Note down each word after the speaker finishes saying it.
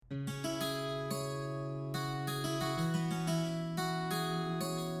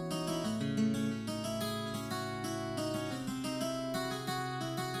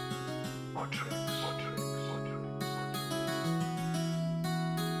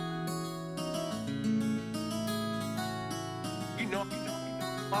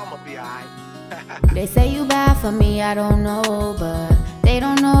be alright. They say you bad for me, I don't know, but they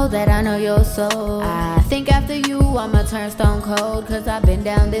don't know that I know your soul. I think after you, I'ma turn stone cold, cause I've been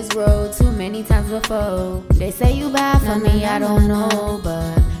down this road too many times before. They say you bad for me, I don't know,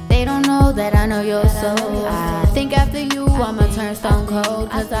 but they don't know that I know your soul. I think after you, I'ma turn stone cold,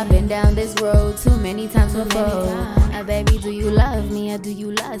 cause I've been down this road too many times before. Baby, do you love me or do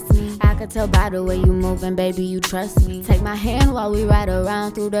you lust me? I could tell by the way you moving, baby, you trust me. Take my hand while we ride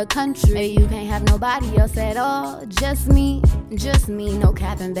around through the country. You can't have nobody else at all, just me, no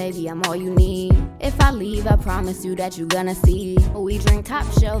capping, baby, I'm all you need. If I leave, I promise you that you gonna see. We drink top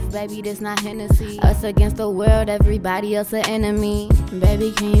shelf, baby, this not Hennessy. Us against the world, everybody else an enemy.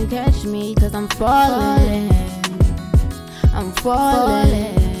 Baby, can you catch me? Cause I'm falling. I'm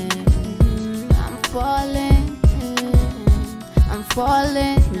falling. I'm falling. I'm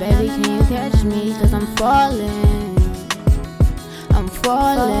falling. Baby, can you catch me? Cause I'm falling. I'm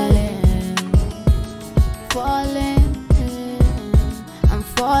falling. Falling. I'm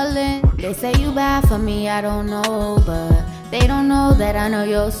falling. They say you bad for me, I don't know, but they don't know that I know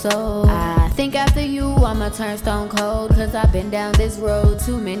your soul. I think after you, I'ma turn stone cold, cause I've been down this road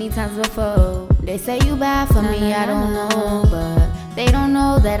too many times before. They say you bad for me, I don't know, but they don't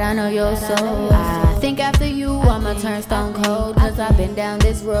know that I know your soul. I think after you, I'ma turn stone cold, cause I've been down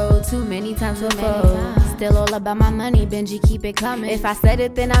this road too many times before. Still all about my money, Benji, keep it coming. If I said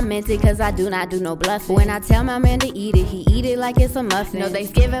it, then I meant it, cause I do not do no bluffing. When I tell my man to eat it, he eat it like it's a muffin. No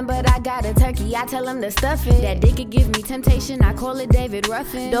Thanksgiving, but I got a turkey, I tell him to stuff it. That dick could give me temptation, I call it David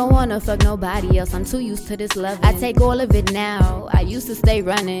Ruffin. Don't wanna fuck nobody else, I'm too used to this loving. I take all of it now, I used to stay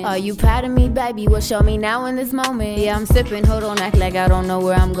running. Are you proud of me, baby? Well, show me now in this moment. Yeah, I'm sipping, hold on, act like I don't know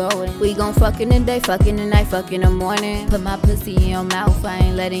where I'm going. We gon' fuck in the day, fuck in the night, fuck in the morning. Put my pussy in your mouth, I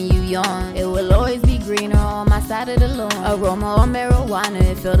ain't letting you yawn. It will always be greener on my side of the lawn. Aroma or marijuana,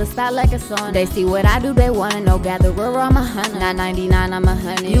 it fill the spot like a sauna. They see what I do, they wanna know. Gatherer, I'm a hunter. Not 99, I'm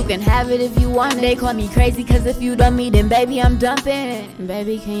 100. You can have it if you want it. They call me crazy, cause if you dump me, then baby, I'm dumping.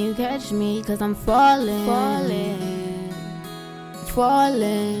 Baby, can you catch me? Cause I'm falling. Falling.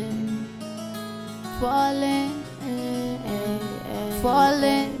 Falling. Falling.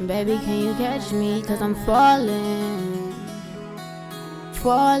 Falling. Baby, can you catch me? Cause I'm falling.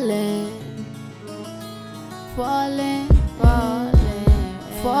 Falling. Falling. Falling.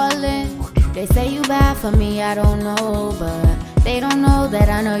 Falling. They say you bad for me, I don't know, but they don't know that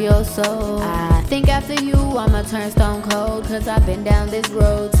I know your soul. I think after you, I'ma turn stone cold, cause I've been down this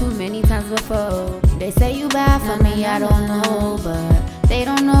road too many times before. They say you bad for me, I don't know, but they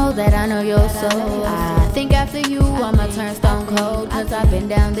don't know that I know your soul. I think after you, I'ma turn stone cold, cause I've been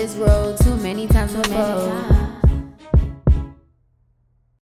down this road too many times before.